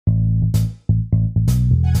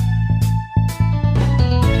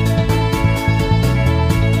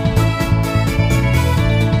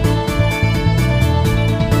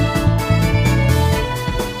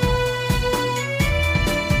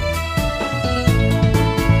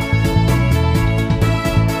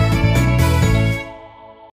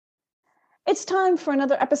It's time for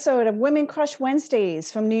another episode of Women Crush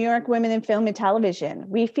Wednesdays from New York Women in Film and Television.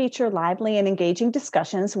 We feature lively and engaging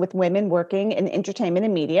discussions with women working in entertainment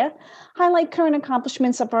and media, highlight current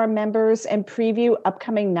accomplishments of our members, and preview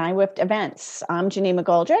upcoming NYWIFT events. I'm Janine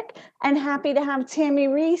McGoldrick, and happy to have Tammy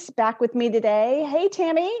Reese back with me today. Hey,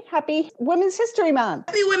 Tammy, happy Women's History Month.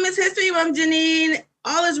 Happy Women's History Month, Janine.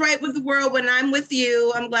 All is right with the world when I'm with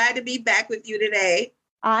you. I'm glad to be back with you today.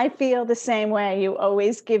 I feel the same way. You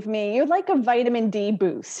always give me, you're like a vitamin D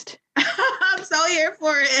boost. I'm so here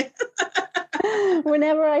for it.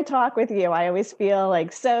 Whenever I talk with you, I always feel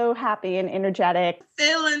like so happy and energetic.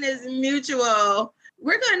 Feeling is mutual.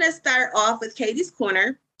 We're going to start off with Katie's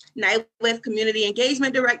Corner. NYWIFT Community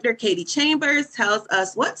Engagement Director Katie Chambers tells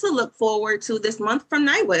us what to look forward to this month from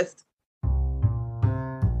NYWIFT.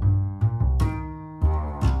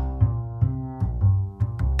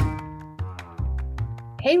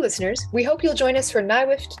 Hey listeners, we hope you'll join us for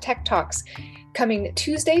NYWIFT Tech Talks, coming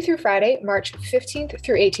Tuesday through Friday, March 15th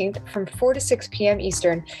through 18th from 4 to 6 p.m.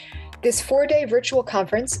 Eastern. This 4-day virtual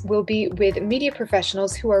conference will be with media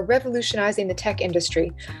professionals who are revolutionizing the tech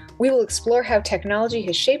industry. We will explore how technology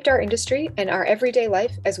has shaped our industry and our everyday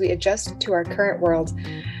life as we adjust to our current world.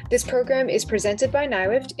 This program is presented by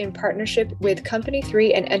NYWIFT in partnership with Company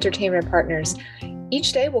 3 and entertainment partners.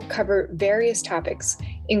 Each day will cover various topics,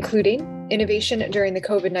 including innovation during the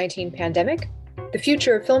COVID-19 pandemic, the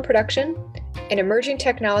future of film production, and emerging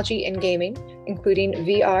technology and gaming, including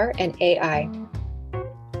VR and AI.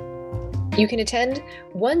 You can attend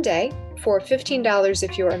one day for $15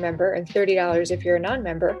 if you're a member and $30 if you're a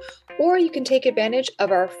non-member, or you can take advantage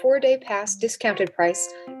of our 4-day pass discounted price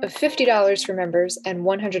of $50 for members and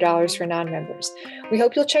 $100 for non-members. We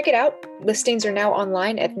hope you'll check it out. Listings are now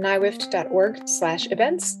online at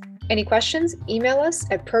nywift.org/events. Any questions? Email us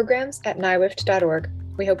at programs@nywift.org.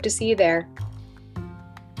 We hope to see you there.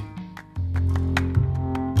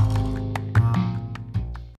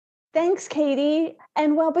 Thanks, Katie.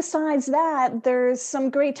 And well, besides that, there's some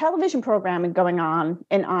great television programming going on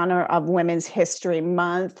in honor of Women's History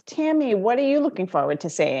Month. Tammy, what are you looking forward to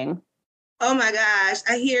seeing? Oh my gosh,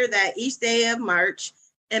 I hear that each day of March,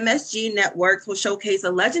 MSG Networks will showcase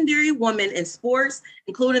a legendary woman in sports,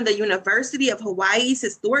 including the University of Hawaii's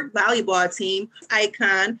historic volleyball team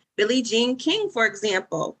icon, Billie Jean King, for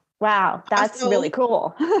example. Wow, that's really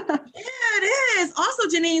cool. Yeah, it is. Also,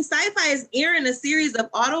 Janine, Sci-Fi is airing a series of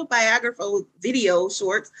autobiographical video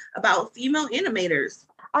shorts about female animators.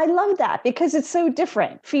 I love that because it's so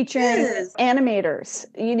different, featuring animators.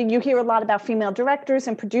 You hear a lot about female directors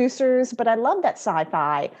and producers, but I love that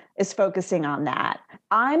Sci-Fi is focusing on that.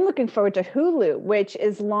 I'm looking forward to Hulu, which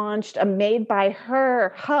is launched a Made by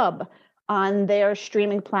Her hub on their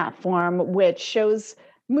streaming platform, which shows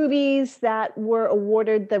movies that were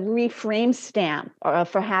awarded the Reframe stamp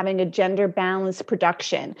for having a gender-balanced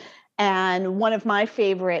production. And one of my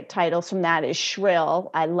favorite titles from that is Shrill.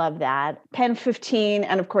 I love that. Pen 15,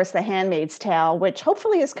 and of course, The Handmaid's Tale, which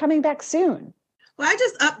hopefully is coming back soon. Well, I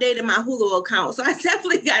just updated my Hulu account, so I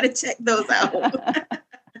definitely got to check those out.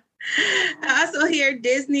 I also hear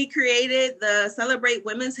Disney created the Celebrate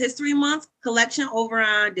Women's History Month collection over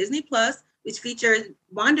on Disney Plus, which features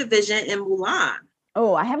WandaVision and Mulan.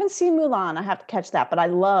 Oh, I haven't seen Mulan. I have to catch that, but I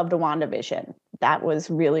loved WandaVision. That was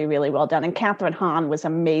really, really well done. And Catherine Hahn was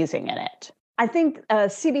amazing in it. I think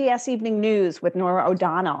CBS Evening News with Norah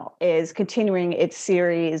O'Donnell is continuing its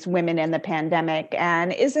series, Women in the Pandemic.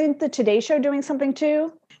 And isn't the Today Show doing something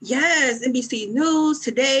too? Yes, NBC News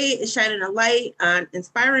today is shining a light on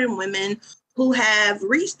inspiring women who have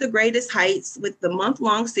reached the greatest heights with the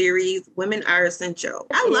month-long series, Women Are Essential.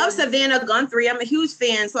 I love Savannah Guthrie. I'm a huge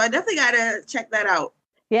fan, so I definitely got to check that out.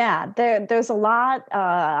 Yeah, there's a lot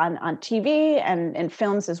on TV and in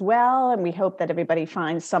films as well, and we hope that everybody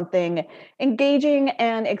finds something engaging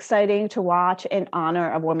and exciting to watch in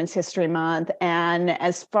honor of Women's History Month. And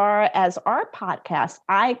as far as our podcast,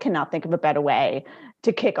 I cannot think of a better way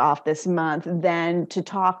to kick off this month than to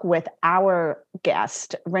talk with our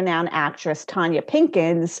guest, renowned actress Tonya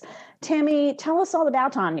Pinkins. Tammy, tell us all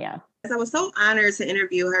about Tonya. I was so honored to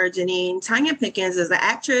interview her, Janine. Tonya Pinkins is an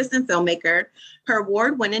actress and filmmaker. Her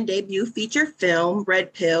award-winning debut feature film,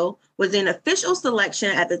 Red Pill, was an official selection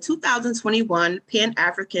at the 2021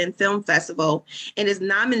 Pan-African Film Festival and is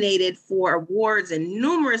nominated for awards in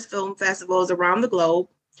numerous film festivals around the globe.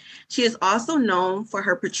 She is also known for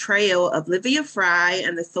her portrayal of Livia Fry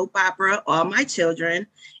in the soap opera All My Children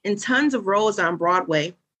and tons of roles on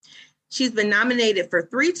Broadway. She's been nominated for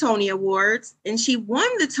 3 Tony Awards, and she won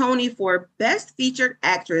the Tony for Best Featured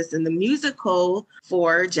Actress in the musical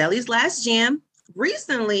for Jelly's Last Jam,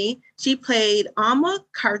 Recently, she played Alma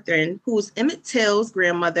Carthan, who's Emmett Till's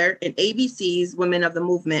grandmother in ABC's Women of the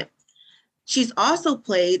Movement. She's also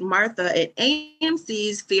played Martha in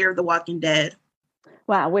AMC's Fear of the Walking Dead.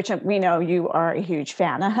 Wow, which we know you are a huge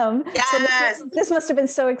fan of. Yes. So this must have been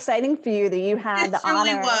so exciting for you that you had the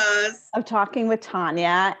honor of talking with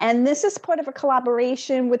Tanya. And this is part of a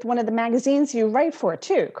collaboration with one of the magazines you write for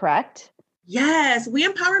too, correct? Yes, We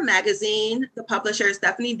Empower Magazine. The publisher,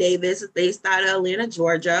 Stephanie Davis, is based out of Atlanta,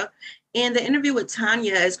 Georgia. And the interview with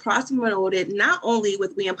Tanya is cross-promoted not only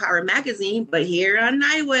with We Empower Magazine, but here on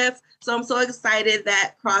NYWIF. So I'm so excited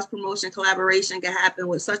that cross-promotion collaboration can happen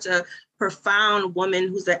with such a profound woman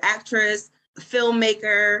who's an actress, a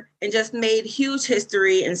filmmaker, and just made huge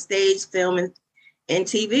history in stage, film, and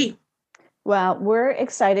TV. Well, we're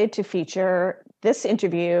excited to feature this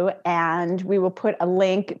interview, and we will put a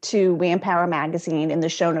link to We Empower Magazine in the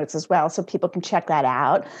show notes as well, so people can check that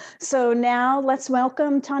out. So now let's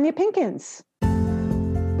welcome Tonya Pinkins.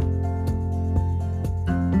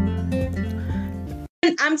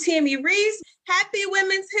 I'm Tammy Reese. Happy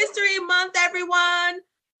Women's History Month, everyone.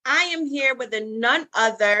 I am here with none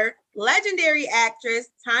other legendary actress,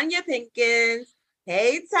 Tonya Pinkins.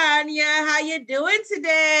 Hey, Tanya, how you doing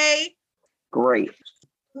today? Great.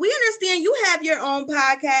 We understand you have your own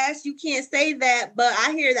podcast. You can't say that, but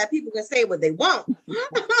I hear that people can say what they want.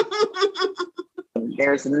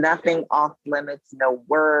 There's nothing off limits, no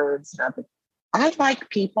words, nothing. I like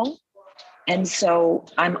people. And so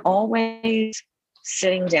I'm always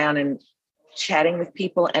sitting down and chatting with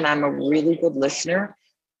people, and I'm a really good listener.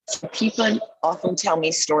 So people often tell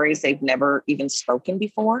me stories they've never even spoken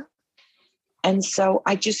before. And so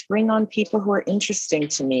I just bring on people who are interesting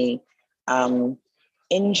to me.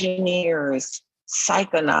 Engineers,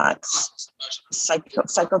 psychonauts,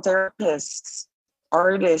 psychotherapists,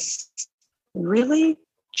 artists, really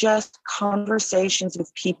just conversations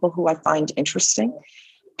with people who I find interesting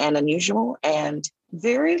and unusual, and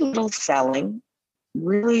very little selling,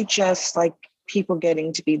 really just like people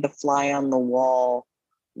getting to be the fly on the wall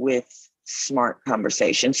with smart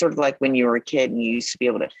conversation, sort of like when you were a kid and you used to be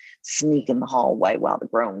able to sneak in the hallway while the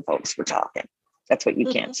grown folks were talking. That's what you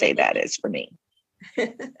can't say that is for me.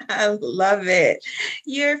 I love it.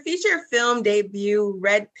 Your feature film debut,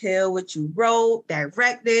 Red Pill, which you wrote,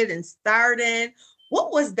 directed, and starred in.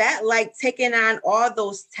 What was that like, taking on all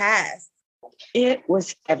those tasks? It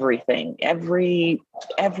was everything, every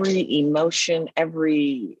emotion,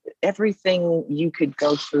 everything you could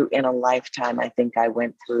go through in a lifetime. I think I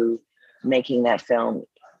went through making that film.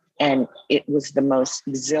 And it was the most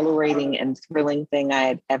exhilarating and thrilling thing I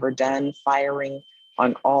had ever done, firing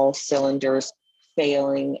on all cylinders,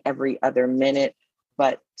 failing every other minute,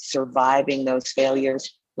 but surviving those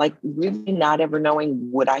failures, like really not ever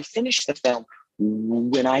knowing, would I finish the film?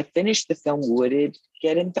 When I finished the film, would it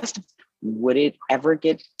get invested? Would it ever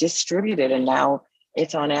get distributed? And now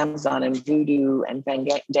it's on Amazon and Vudu and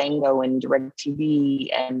Fandango and DirecTV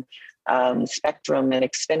and Spectrum and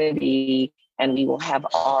Xfinity. And we will have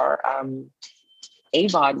our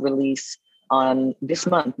AVOD release on this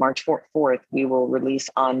month, March 4th. We will release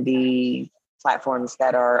on the platforms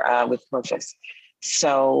that are with purchase.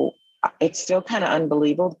 So it's still kind of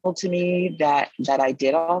unbelievable to me that I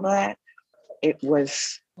did all that. It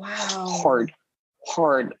was hard.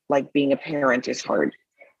 Like being a parent is hard,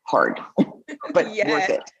 but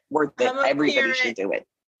yes. worth it. Everybody should do it.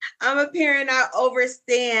 I'm a parent, I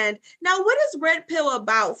understand. Now, what is Red Pill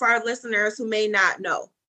about for our listeners who may not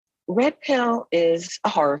know? Red Pill is a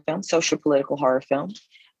horror film, social political horror film.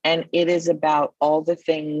 And it is about all the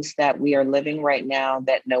things that we are living right now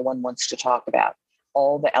that no one wants to talk about,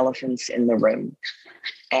 all the elephants in the room.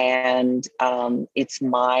 And it's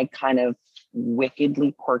my kind of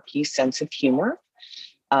wickedly quirky sense of humor.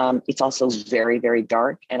 It's also very, very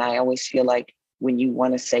dark. And I always feel like when you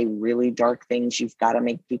want to say really dark things, you've got to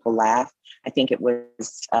make people laugh. I think it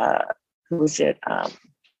was, who was it?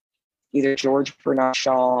 Either George Bernard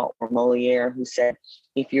Shaw or Moliere who said,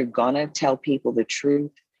 if you're going to tell people the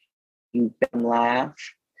truth, you make them laugh.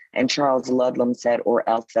 And Charles Ludlam said, or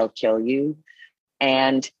else they'll kill you.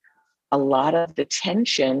 And a lot of the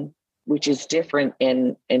tension, which is different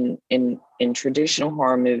in traditional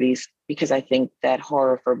horror movies, because I think that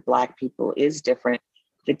horror for Black people is different.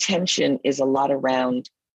 The tension is a lot around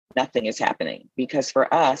nothing is happening, because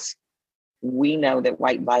for us, we know that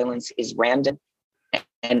white violence is random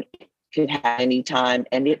and it could happen any time,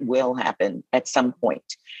 and it will happen at some point.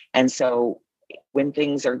 And so when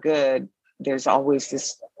things are good, there's always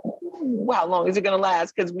this, well, how long is it going to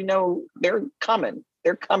last? Because we know they're coming.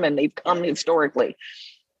 They've come historically.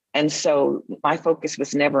 And so my focus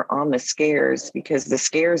was never on the scares, because the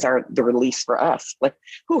scares are the release for us. Like,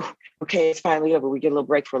 whew, okay, it's finally over. We get a little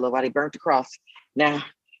break for a little while. He burnt the cross. Now,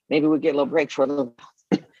 maybe we get a little break for a little.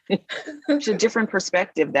 It's a different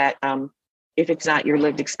perspective that if it's not your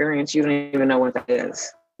lived experience, you don't even know what that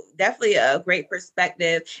is. Definitely a great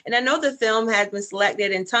perspective. And I know the film has been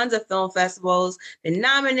selected in tons of film festivals, been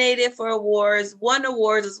nominated for awards, won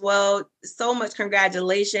awards as well. So much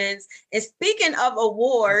congratulations. And speaking of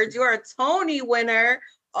awards, you're a Tony winner.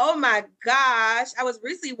 Oh my gosh. I was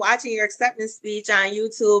recently watching your acceptance speech on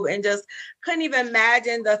YouTube and just couldn't even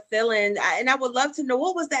imagine the feeling. And I would love to know,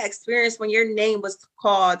 what was that experience when your name was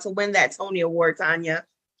called to win that Tony Award, Tanya?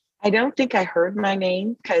 I don't think I heard my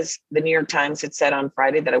name, because the New York Times had said on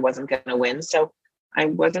Friday that I wasn't going to win. So I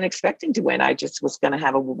wasn't expecting to win. I just was going to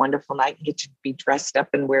have a wonderful night and get to be dressed up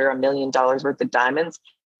and wear $1 million worth of diamonds.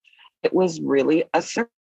 It was really a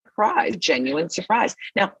surprise, genuine surprise.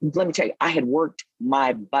 Now, let me tell you, I had worked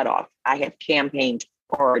my butt off. I had campaigned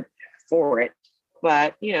hard for it.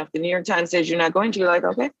 But, if the New York Times says you're not going to, you're like,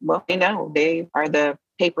 okay, well, they are the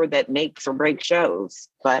paper that makes or breaks shows.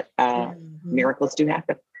 But miracles do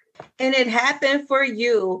happen. And it happened for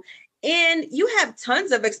you. And you have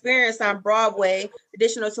tons of experience on Broadway,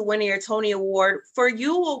 additional to winning your Tony Award. For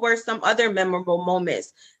you, what were some other memorable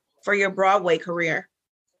moments for your Broadway career?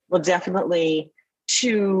 Well, definitely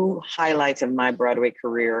two highlights of my Broadway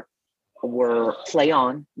career were Play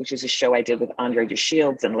On, which is a show I did with Andre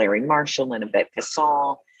DeShields and Larry Marshall and Yvette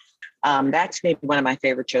Casson. That's maybe one of my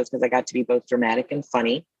favorite shows because I got to be both dramatic and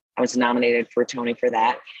funny. I was nominated for a Tony for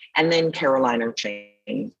that. And then Carolina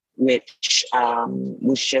Chain, which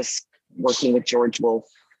was just working with George Wolfe.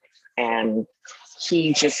 And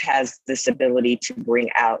he just has this ability to bring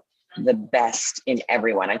out the best in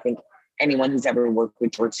everyone. I think anyone who's ever worked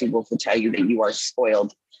with George C. Wolfe will tell you that you are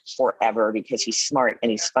spoiled forever, because he's smart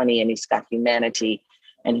and he's funny and he's got humanity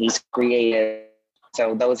and he's creative.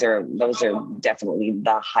 So those are definitely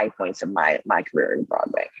the high points of my career in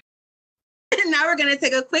Broadway. And now we're going to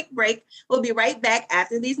take a quick break. We'll be right back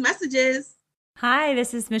after these messages. Hi,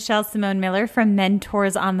 this is Michelle Simone Miller from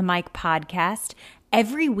Mentors on the Mic podcast.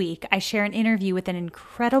 Every week, I share an interview with an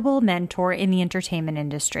incredible mentor in the entertainment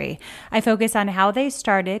industry. I focus on how they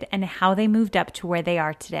started and how they moved up to where they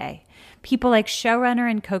are today. People like showrunner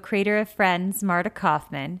and co-creator of Friends, Marta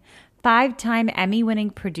Kaufman, 5-time Emmy-winning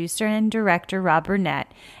producer and director Rob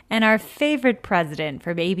Burnett, and our favorite president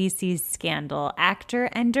from ABC's Scandal, actor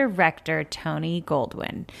and director Tony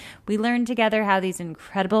Goldwyn. We learn together how these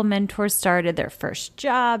incredible mentors started their first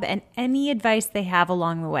job and any advice they have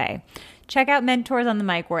along the way. Check out Mentors on the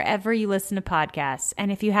Mic wherever you listen to podcasts.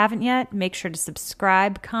 And if you haven't yet, make sure to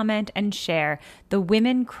subscribe, comment, and share the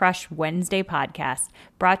Women Crush Wednesday podcast,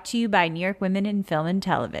 brought to you by New York Women in Film and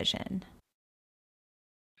Television.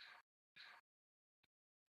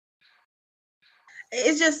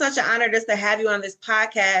 It's just such an honor just to have you on this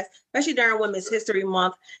podcast, especially during Women's History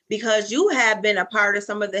Month, because you have been a part of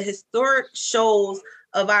some of the historic shows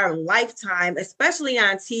of our lifetime, especially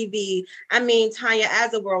on TV. I mean, Tanya,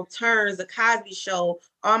 As the World Turns, The Cosby Show,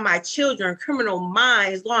 All My Children, Criminal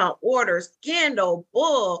Minds, Law and Order, Scandal,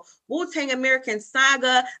 Bull, Wu-Tang American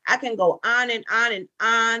Saga. I can go on and on and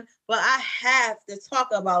on, but I have to talk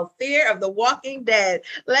about Fear of the Walking Dead.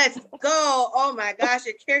 Let's go. Oh my gosh,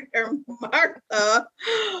 your character, Martha,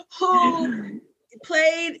 who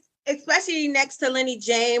played, especially next to Lenny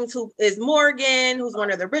James, who is Morgan, who's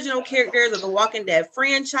one of the original characters of the Walking Dead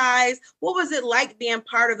franchise. What was it like being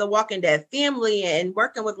part of the Walking Dead family and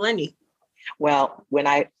working with Lenny? Well, when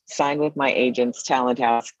I signed with my agent's Talent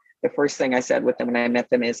House, the first thing I said with them when I met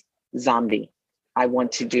them is zombie. I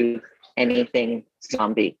want to do anything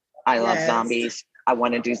zombie. I love zombies. I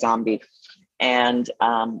want to do zombie. And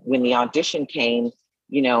when the audition came,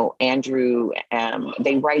 Andrew,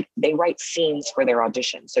 they write scenes for their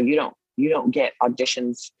audition. So you don't get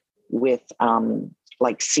auditions with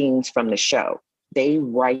like scenes from the show. They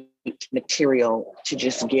write material to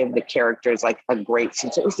just give the characters like a great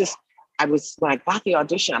scene. So it was this, when I got the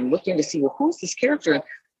audition, I'm looking to see, well, who's this character?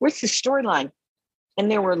 What's the storyline? And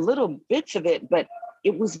there were little bits of it, but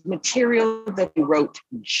it was material that he wrote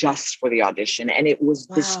just for the audition. And it was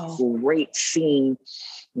this great scene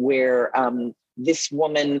where this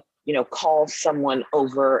woman, calls someone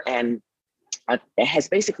over and has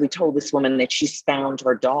basically told this woman that she's found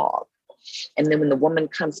her dog. And then when the woman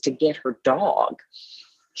comes to get her dog,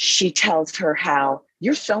 she tells her how,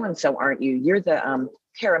 you're so-and-so, aren't you? You're the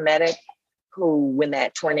paramedic who, when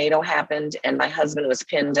that tornado happened and my husband was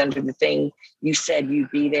pinned under the thing, you said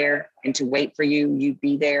you'd be there and to wait for you, you'd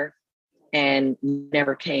be there. And you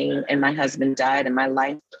never came. And my husband died and my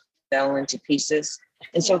life fell into pieces.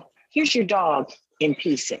 And so here's your dog in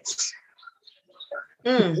pieces.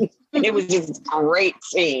 It was just great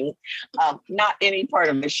seeing, not any part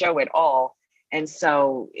of the show at all. And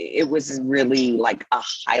so it was really like a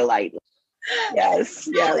highlight. Yes.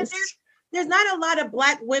 There's not a lot of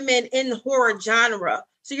Black women in horror genre.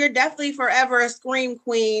 So you're definitely forever a scream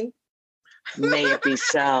queen. May it be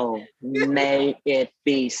so. May it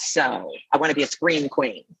be so. I want to be a scream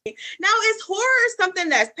queen. Now, is horror something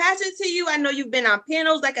that's passionate to you? I know you've been on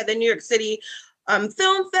panels like at the New York City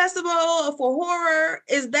Film Festival for horror.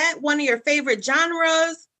 Is that one of your favorite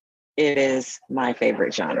genres? It is my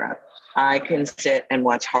favorite genre. I can sit and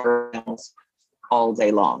watch horror films all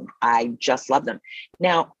day long. I just love them.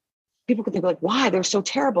 Now, people could think like, why? They're so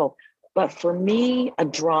terrible. But for me, a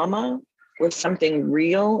drama where something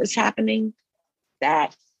real is happening,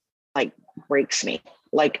 that like breaks me.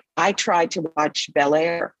 Like I tried to watch Bel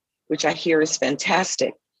Air, which I hear is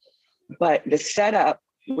fantastic. But the setup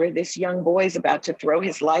where this young boy is about to throw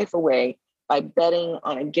his life away by betting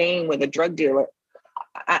on a game with a drug dealer,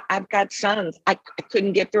 I've got sons. I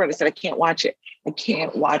couldn't get through it. I said, I can't watch it. I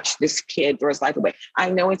can't watch this kid throw his life away. I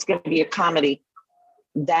know it's going to be a comedy.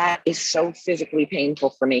 That is so physically painful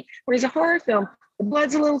for me. Whereas a horror film, the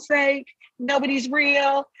blood's a little fake. Nobody's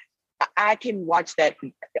real. I can watch that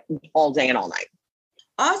all day and all night.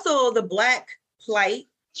 Also, the Black plight,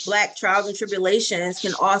 Black trials and tribulations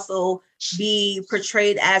can also be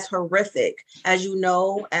portrayed as horrific. As you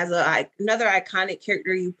know, as another iconic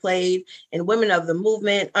character you played in Women of the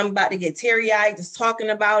Movement. I'm about to get teary-eyed just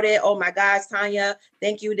talking about it. Oh my gosh, Tanya,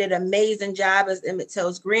 thank you. Did an amazing job as Emmett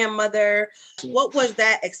Till's grandmother. What was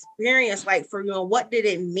that experience like for you? And what did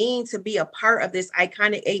it mean to be a part of this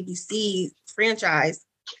iconic ABC franchise?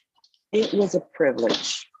 It was a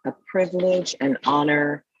privilege and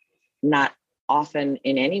honor. Not often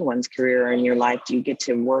in anyone's career or in your life do you get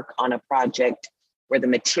to work on a project where the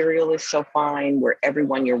material is so fine, where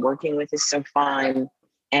everyone you're working with is so fine,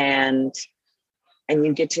 and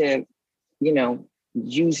you get to,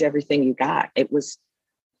 use everything you got. It was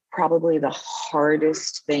probably the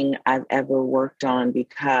hardest thing I've ever worked on,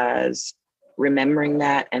 because remembering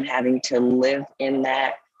that and having to live in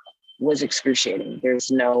that was excruciating. There's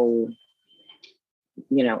no,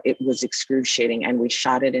 it was excruciating. And we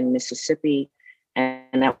shot it in Mississippi,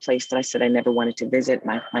 and that place that I said I never wanted to visit.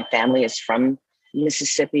 My family is from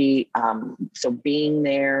Mississippi. So being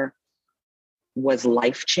there was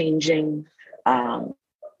life-changing.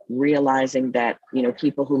 Realizing that,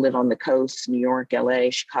 people who live on the coast, New York, LA,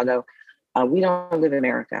 Chicago, we don't live in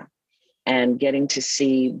America. And getting to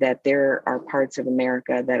see that there are parts of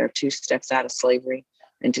America that are 2 steps out of slavery,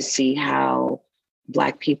 and to see how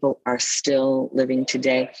Black people are still living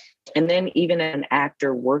today. And then even an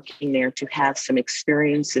actor working there, to have some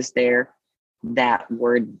experiences there that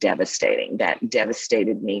were devastating, that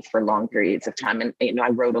devastated me for long periods of time. And, I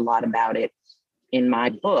wrote a lot about it in my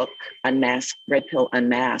book, Unmasked, Red Pill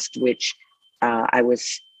Unmasked, which I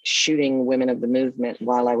was shooting Women of the Movement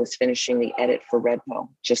while I was finishing the edit for Red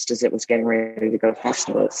Pill, just as it was getting ready to go to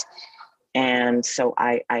festivals. And so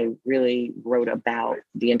I really wrote about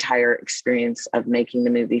the entire experience of making the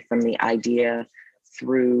movie, from the idea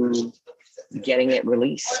through getting it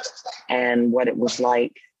released, and what it was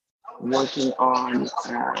like working on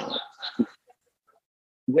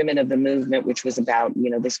Women of the Movement, which was about,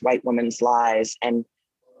 this white woman's lies. And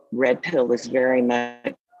Red Pill is very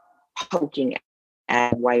much poking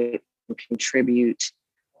at white contribute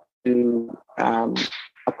to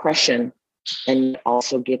oppression, and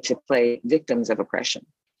also get to play victims of oppression,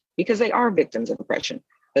 because they are victims of oppression,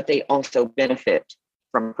 but they also benefit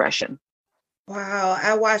from oppression. Wow.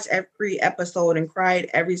 I watched every episode and cried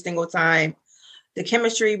every single time. The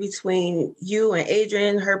chemistry between you and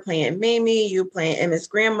Adrian, her playing Mamie, you playing Emmett's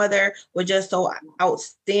grandmother, was just so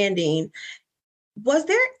outstanding. Was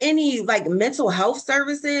there any mental health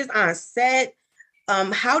services on set?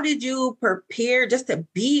 How did you prepare just to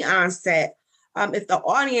be on set? If the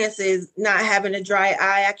audience is not having a dry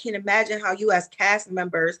eye, I can't imagine how you as cast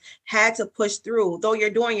members had to push through. Though you're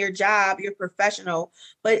doing your job, you're professional,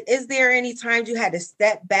 but is there any times you had to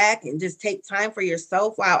step back and just take time for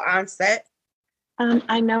yourself while on set?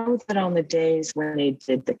 I know that on the days when they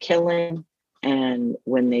did The Killing, and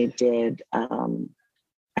when they did,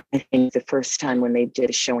 I think the first time when they did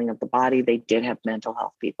a showing of The Body, they did have mental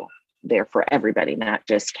health people there for everybody, not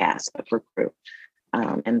just cast, but for crew.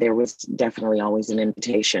 And there was definitely always an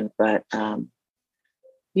invitation, but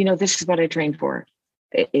this is what I trained for.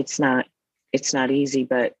 It's not easy,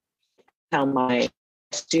 but I tell my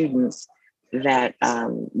students that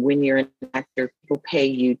when you're an actor, people pay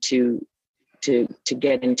you to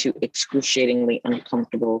get into excruciatingly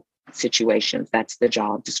uncomfortable situations. That's the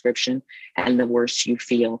job description. And the worse you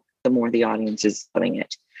feel, the more the audience is loving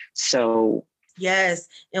it. So yes.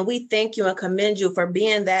 And we thank you and commend you for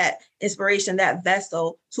being that inspiration, that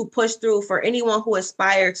vessel to push through for anyone who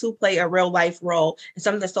aspires to play a real life role in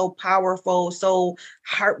something so powerful, so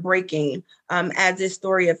heartbreaking as this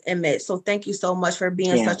story of Emmett. So thank you so much for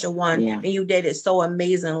being such a one. And you did it so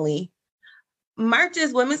amazingly. March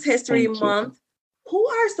is Women's History Month. Who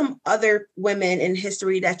are some other women in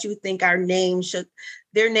history that you think their names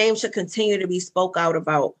should continue to be spoke out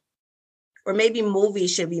about? Or maybe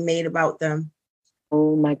movies should be made about them?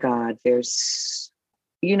 Oh my God, there's,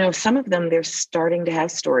 some of them, they're starting to have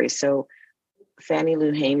stories. So Fannie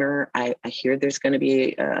Lou Hamer, I hear there's going to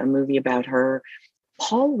be a movie about her.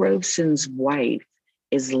 Paul Robeson's wife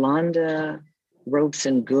is Londa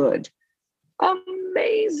Robeson Good.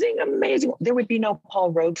 Amazing, amazing. There would be no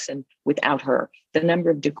Paul Robeson without her. The number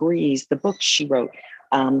of degrees, the books she wrote,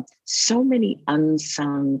 so many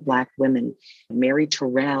unsung Black women. Mary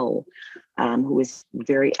Terrell, who was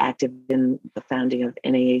very active in the founding of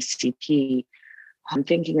NAACP. I'm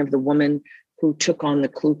thinking of the woman who took on the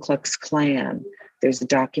Ku Klux Klan. There's a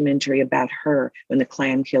documentary about her when the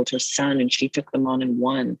Klan killed her son and she took them on and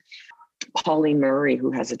won. Pauli Murray,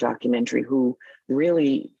 who has a documentary, who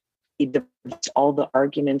really all the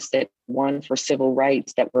arguments that won for civil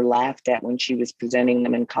rights that were laughed at when she was presenting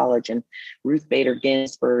them in college. And Ruth Bader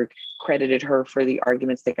Ginsburg credited her for the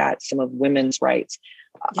arguments that got some of women's rights.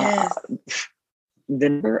 Yes. The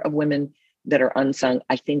number of women that are unsung,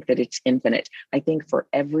 I think that it's infinite. I think for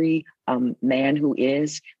every man who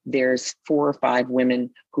is, there's 4 or 5 women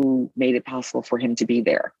who made it possible for him to be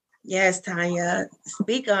there. Yes, Tanya,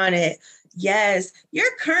 speak on it. Yes,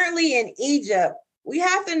 you're currently in Egypt. We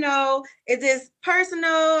have to know, is this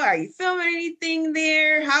personal? Are you filming anything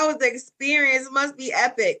there? How was the experience? It must be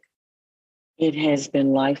epic. It has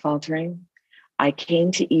been life-altering. I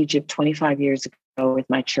came to Egypt 25 years ago with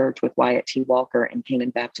my church, with Wyatt T. Walker and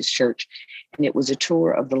Canaan Baptist Church, and it was a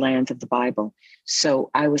tour of the lands of the Bible.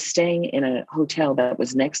 So I was staying in a hotel that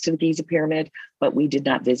was next to the Giza Pyramid, but we did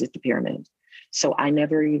not visit the pyramid. So I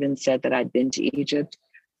never even said that I'd been to Egypt.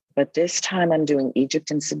 But this time I'm doing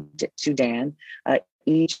Egypt and Sudan.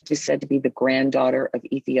 Egypt is said to be the granddaughter of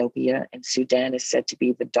Ethiopia, and Sudan is said to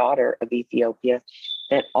be the daughter of Ethiopia,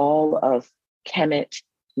 that all of Kemet,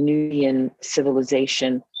 Nubian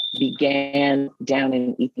civilization began down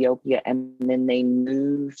in Ethiopia, and then they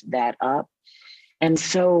moved that up. And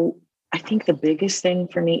so I think the biggest thing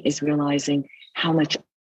for me is realizing how much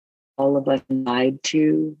all of us lied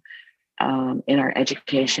to in our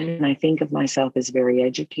education. And I think of myself as very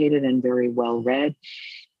educated and very well-read.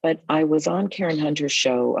 But I was on Karen Hunter's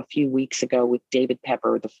show a few weeks ago with David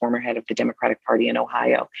Pepper, the former head of the Democratic Party in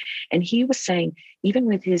Ohio. And he was saying, even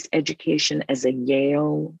with his education as a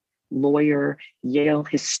Yale lawyer, Yale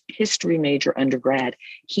history major undergrad,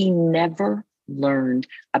 he never learned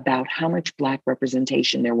about how much Black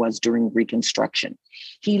representation there was during Reconstruction.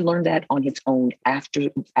 He learned that on his own after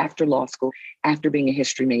law school, after being a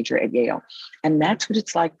history major at Yale. And that's what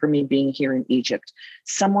it's like for me being here in Egypt.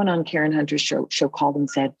 Someone on Karen Hunter's show called and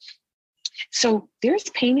said, so there's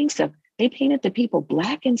paintings of, they painted the people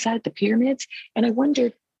Black inside the pyramids. And I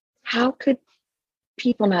wondered, how could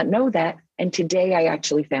people not know that? And today I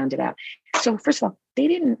actually found it out. So first of all, they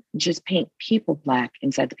didn't just paint people Black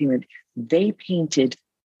inside the pyramid. They painted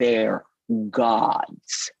their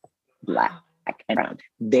gods Black and brown.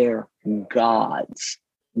 Their gods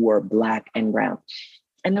were Black and brown.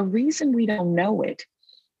 And the reason we don't know it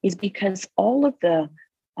is because all of the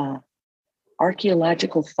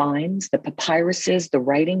archaeological finds, the papyruses, the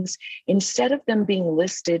writings, instead of them being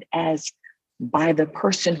listed as by the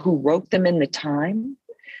person who wrote them in the time,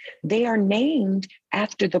 they are named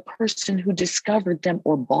after the person who discovered them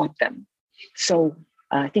or bought them. So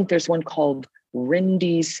I think there's one called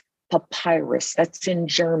Rindy's Papyrus that's in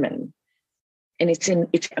German. And it's in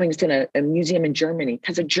a museum in Germany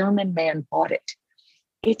because a German man bought it.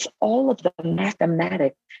 It's all of the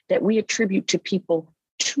mathematics that we attribute to people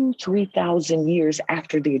 2,000-3,000 years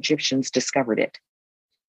after the Egyptians discovered it.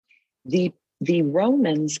 The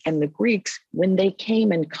Romans and the Greeks, when they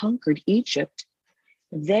came and conquered Egypt,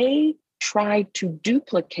 they tried to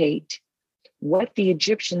duplicate what the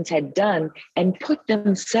Egyptians had done and put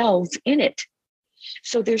themselves in it.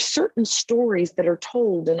 So there's certain stories that are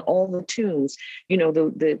told in all the tombs,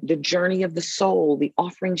 the journey of the soul, the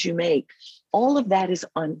offerings you make, all of that is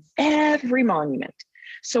on every monument.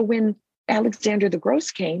 So when Alexander the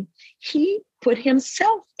Gross came, he put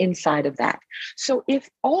himself inside of that. So if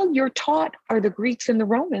all you're taught are the Greeks and the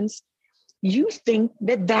Romans, you think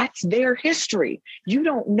that that's their history. You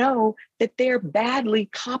don't know that they're badly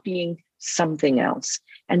copying something else.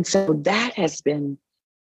 And so that has been,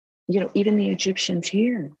 even the Egyptians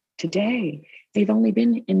here today, they've only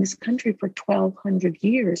been in this country for 1,200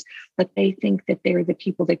 years, but they think that they're the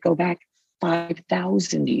people that go back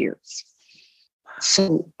 5,000 years.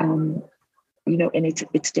 So, and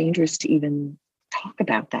it's dangerous to even talk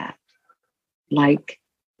about that. Like,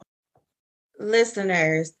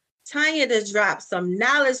 listeners, Tanya just dropped some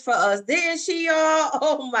knowledge for us, didn't she, y'all?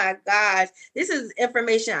 Oh my gosh. This is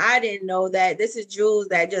information I didn't know that. This is jewels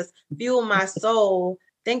that just fuel my soul.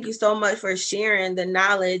 Thank you so much for sharing the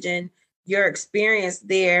knowledge and your experience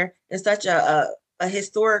there in such a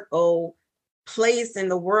historical place in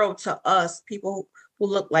the world to us, people who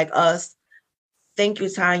look like us. Thank you,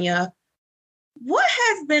 Tanya. What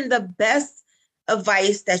has been the best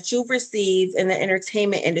advice that you've received in the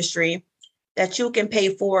entertainment industry that you can pay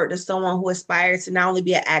forward to someone who aspires to not only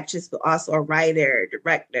be an actress, but also a writer,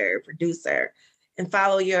 director, producer, and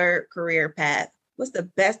follow your career path? What's the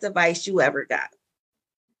best advice you ever got?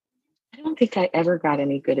 I don't think I ever got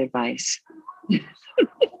any good advice.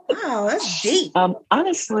 Wow, that's deep.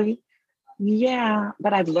 Honestly, yeah,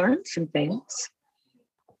 but I've learned some things.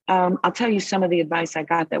 I'll tell you some of the advice I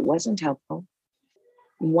got that wasn't helpful.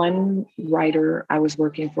 One writer I was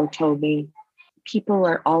working for told me, people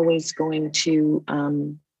are always going to,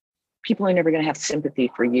 people are never going to have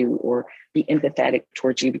sympathy for you or be empathetic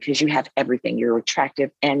towards you because you have everything. You're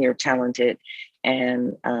attractive and you're talented.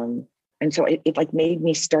 And so it like made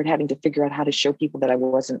me start having to figure out how to show people that I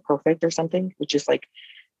wasn't perfect or something, which is like,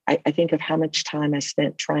 I think of how much time I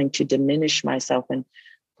spent trying to diminish myself and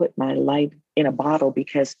put my light in a bottle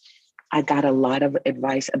because I got a lot of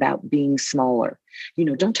advice about being smaller.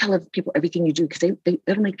 Don't tell people everything you do because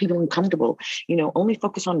that'll make people uncomfortable. Only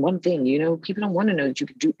focus on one thing. People don't want to know that you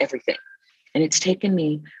can do everything. And it's taken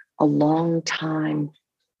me a long time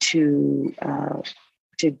to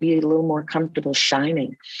be a little more comfortable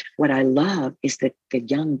shining. What I love is that the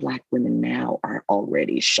young Black women now are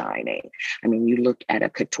already shining. I mean, you look at a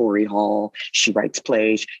Katori Hall, she writes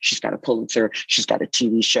plays, she's got a Pulitzer, she's got a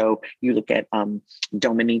TV show. You look at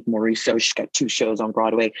Dominique Morisseau, she's got 2 shows on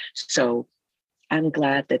Broadway. So I'm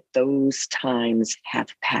glad that those times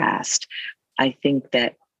have passed. I think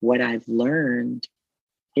that what I've learned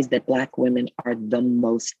is that Black women are the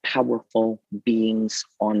most powerful beings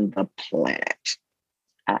on the planet.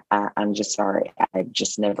 I'm just sorry. I've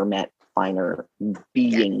just never met finer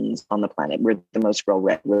beings on the planet. We're the most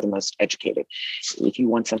well-read. We're the most educated. If you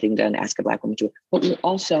want something done, ask a Black woman to. But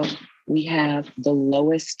we have the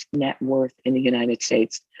lowest net worth in the United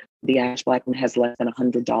States. The average Black woman has less than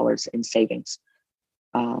 $100 in savings.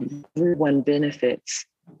 Everyone benefits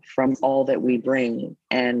from all that we bring,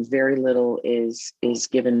 and very little is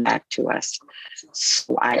given back to us.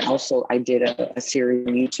 So I did a series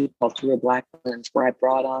on YouTube called Through a Black Lens, where I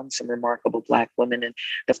brought on some remarkable Black women, and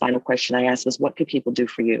the final question I asked was, what could people do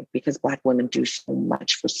for you? Because Black women do so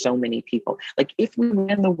much for so many people. Like, if we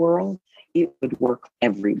ran the world, it would work for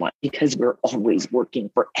everyone because we're always working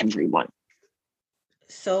for everyone.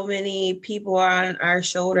 So many people are on our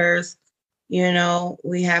shoulders. We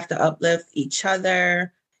have to uplift each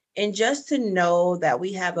other. And just to know that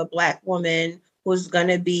we have a Black woman who's going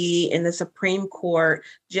to be in the Supreme Court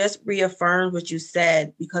just reaffirms what you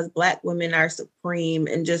said, because Black women are supreme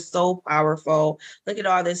and just so powerful. Look at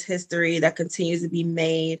all this history that continues to be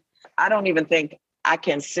made. I don't even think I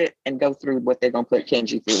can sit and go through what they're going to put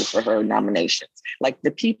Kenji through for her nominations. Like,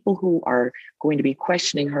 the people who are going to be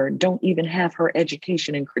questioning her don't even have her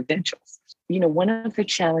education and credentials. One of the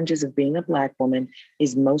challenges of being a Black woman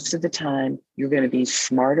is most of the time you're going to be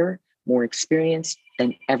smarter, more experienced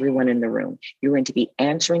than everyone in the room. You're going to be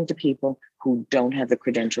answering to people who don't have the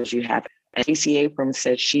credentials you have. And Stacey Abrams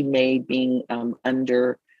said she made being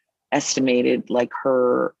underestimated like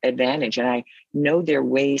her advantage. And I know there are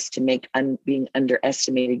ways to make being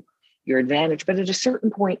underestimated your advantage, but at a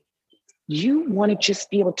certain point, you want to just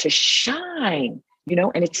be able to shine,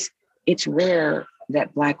 and it's rare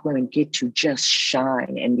that Black women get to just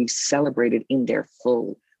shine and be celebrated in their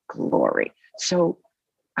full glory. So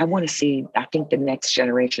I think the next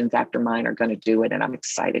generations after mine are going to do it, and I'm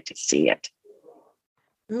excited to see it.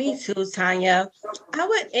 Me too, Tanya. I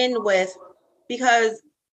would end with, because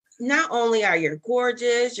not only are you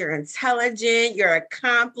gorgeous, you're intelligent, you're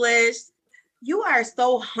accomplished, you are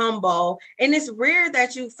so humble. And it's rare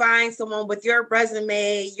that you find someone with your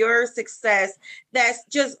resume, your success, that's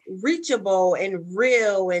just reachable and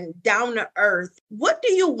real and down to earth. What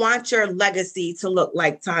do you want your legacy to look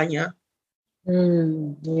like, Tanya?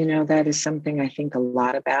 That is something I think a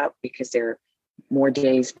lot about, because there more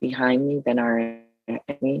days behind me than are ahead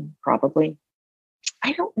of me, probably.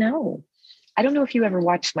 I don't know. I don't know if you ever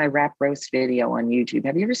watched my wrap roast video on YouTube.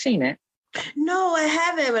 Have you ever seen it? No, I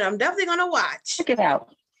haven't, but I'm definitely going to watch. Check it out.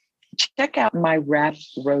 Check out my wrap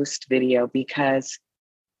roast video, because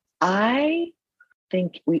I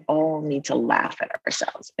think we all need to laugh at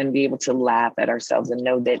ourselves and be able to laugh at ourselves and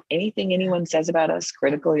know that anything anyone says about us,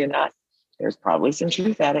 critically or not, there's probably some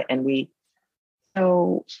truth at it. And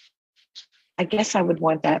so I guess I would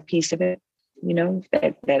want that piece of it,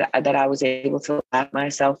 that I was able to laugh at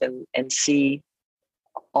myself and see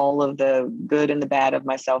all of the good and the bad of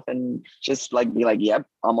myself and just like be like, yep,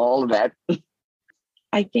 I'm all of that.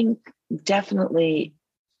 I think definitely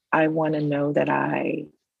I want to know that I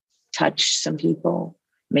touched some people,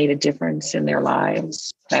 made a difference in their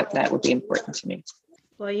lives. That would be important to me.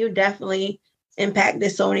 Well, you definitely impacted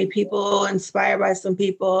so many people, inspired by some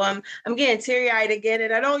people. I'm getting teary-eyed again,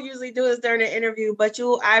 and I don't usually do this during an interview, but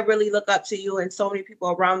I really look up to you, and so many people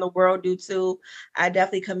around the world do too. I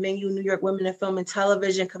definitely commend you, New York Women in Film and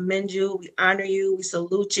Television. Commend you. We honor you. We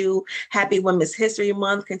salute you. Happy Women's History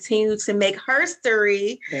Month. Continue to make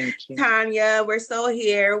herstory. Thank you, Tanya. We're so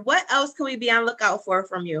here. What else can we be on lookout for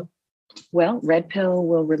from you? Well, Red Pill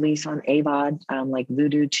will release on AVOD, like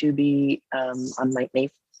Voodoo Tubi, on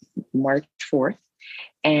March 4th.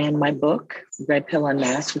 And my book, Red Pill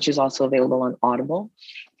Unmasked, which is also available on Audible.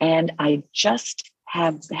 And I just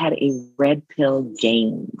have had a Red Pill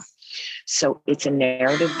game. So it's a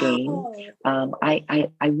narrative game. I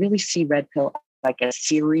really see Red Pill like a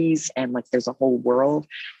series, and like there's a whole world.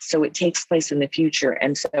 So it takes place in the future.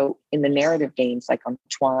 And so in the narrative games, like on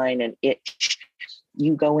Twine and Itch,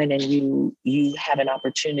 you go in and you have an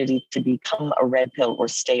opportunity to become a red pill or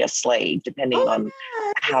stay a slave, depending on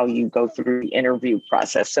how you go through the interview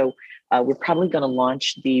process. So we're probably going to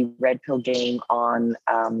launch the Red Pill game on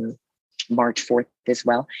March 4th as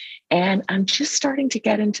well. And I'm just starting to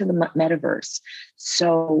get into the metaverse.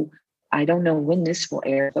 So I don't know when this will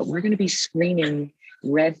air, but we're going to be screening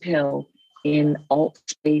Red Pill in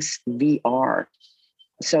AltSpace VR.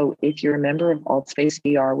 So if you're a member of AltSpace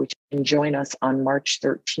VR, which you can join us on March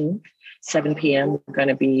 13th, 7 p.m., we're going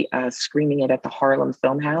to be screening it at the Harlem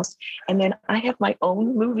Film House. And then I have my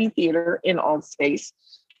own movie theater in AltSpace.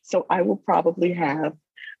 So I will probably have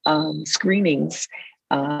screenings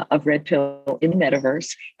of Red Pill in the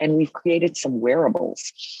metaverse. And we've created some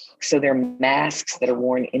wearables. So they're masks that are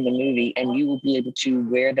worn in the movie, and you will be able to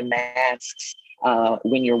wear the masks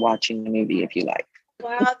when you're watching the movie, if you like.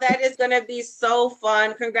 Wow, that is going to be so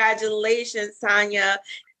fun. Congratulations, Tanya.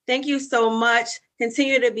 Thank you so much.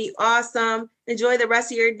 Continue to be awesome. Enjoy the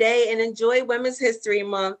rest of your day and enjoy Women's History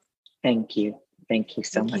Month. Thank you. Thank you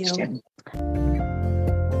so much, Jen.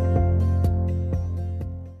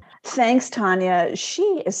 Thanks, Tanya.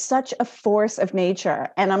 She is such a force of nature,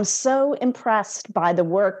 and I'm so impressed by the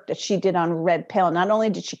work that she did on Red Pill. Not only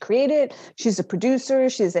did she create it, she's a producer,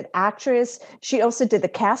 she's an actress. She also did the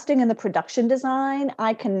casting and the production design.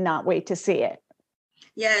 I cannot wait to see it.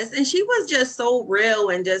 Yes, and she was just so real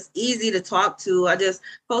and just easy to talk to. I just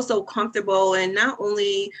felt so comfortable, and not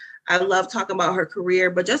only I love talking about her career,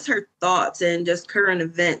 but just her thoughts and just current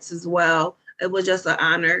events as well. It was just an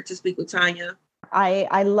honor to speak with Tanya.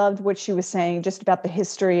 I loved what she was saying just about the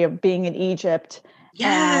history of being in Egypt.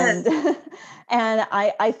 Yes. And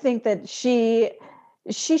I think that she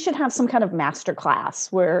should have some kind of master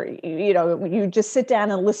class where, you just sit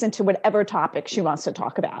down and listen to whatever topic she wants to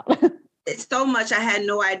talk about. It's so much I had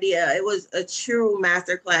no idea. It was a true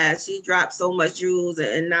master class. She dropped so much jewels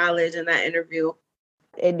and knowledge in that interview.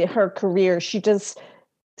 In her career, she just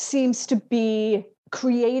seems to be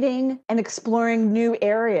creating and exploring new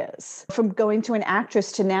areas. From going to an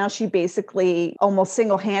actress to now she basically almost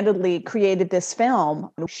single-handedly created this film.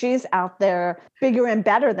 She's out there bigger and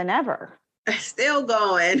better than ever. Still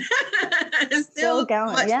going. Still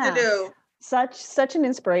going. Much to do. Such an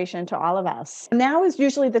inspiration to all of us. Now is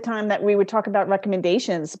usually the time that we would talk about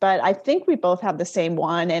recommendations, but I think we both have the same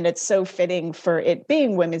one, and it's so fitting for it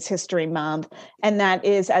being Women's History Month. And that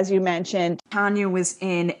is, as you mentioned, Tanya was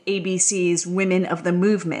in ABC's Women of the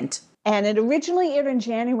Movement. And it originally aired in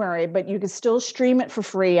January, but you can still stream it for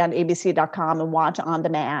free on abc.com and watch on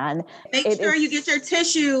demand. Make sure you get your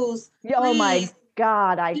tissues. Oh my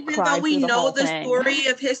God, even though we know the story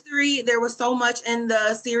of history, there was so much in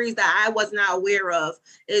the series that I was not aware of.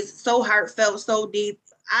 It's so heartfelt, so deep.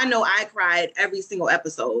 I know I cried every single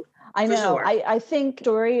episode. I know. Sure. I think the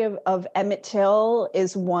story of Emmett Till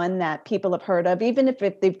is one that people have heard of, even if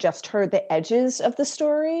they've just heard the edges of the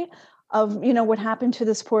story. of, you know, what happened to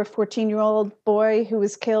this poor 14-year-old boy who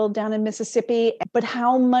was killed down in Mississippi, but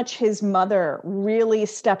how much his mother really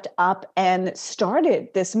stepped up and started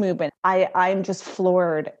this movement. I'm just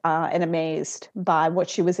floored and amazed by what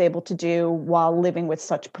she was able to do while living with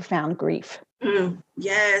such profound grief.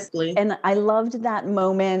 Yes, Glee. And I loved that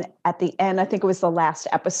moment at the end. I think it was the last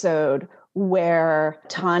episode where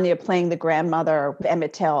Tanya, playing the grandmother,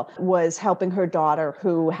 Emmett Till, was helping her daughter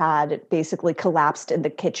who had basically collapsed in the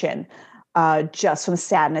kitchen just from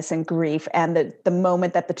sadness and grief. And the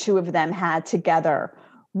moment that the two of them had together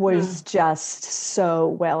was just so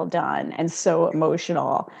well done and so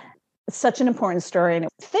emotional. Such an important story. And I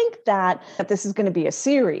think that this is going to be a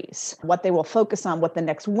series, what they will focus on, what the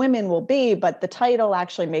next women will be. But the title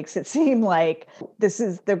actually makes it seem like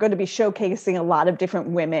they're going to be showcasing a lot of different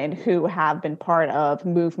women who have been part of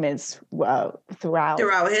movements throughout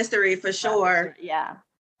history, for sure. Yeah.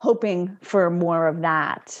 Hoping for more of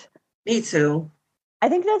that. Me too. I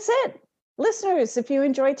think that's it. Listeners, if you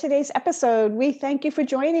enjoyed today's episode, we thank you for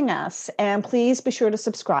joining us. And please be sure to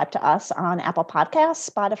subscribe to us on Apple Podcasts,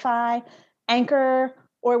 Spotify, Anchor,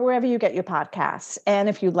 or wherever you get your podcasts. And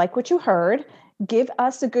if you like what you heard, give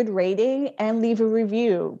us a good rating and leave a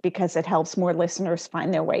review because it helps more listeners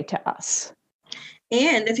find their way to us.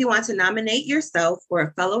 And if you want to nominate yourself or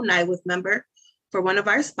a fellow NYWIFT member for one of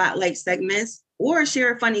our spotlight segments or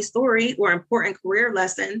share a funny story or important career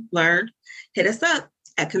lesson learned, hit us up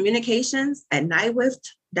at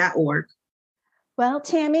communications@nywift.org. Well,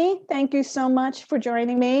 Tammy, thank you so much for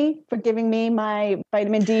joining me, for giving me my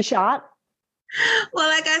vitamin D shot. Well,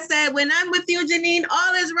 like I said, when I'm with you, Janine,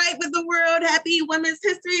 all is right with the world. Happy Women's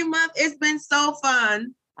History Month. It's been so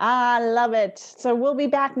fun. I love it. So we'll be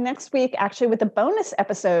back next week, actually, with a bonus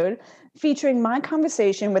episode featuring my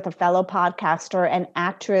conversation with a fellow podcaster and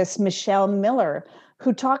actress, Michelle Miller,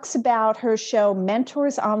 who talks about her show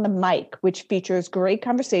Mentors on the Mic, which features great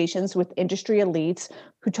conversations with industry elites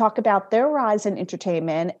who talk about their rise in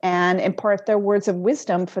entertainment and impart their words of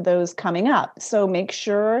wisdom for those coming up. So make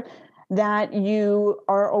sure that you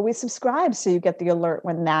are always subscribed so you get the alert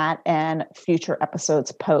when that and future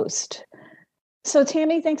episodes post. So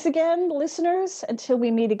Tammy, thanks again, listeners. Until we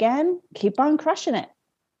meet again, keep on crushing it.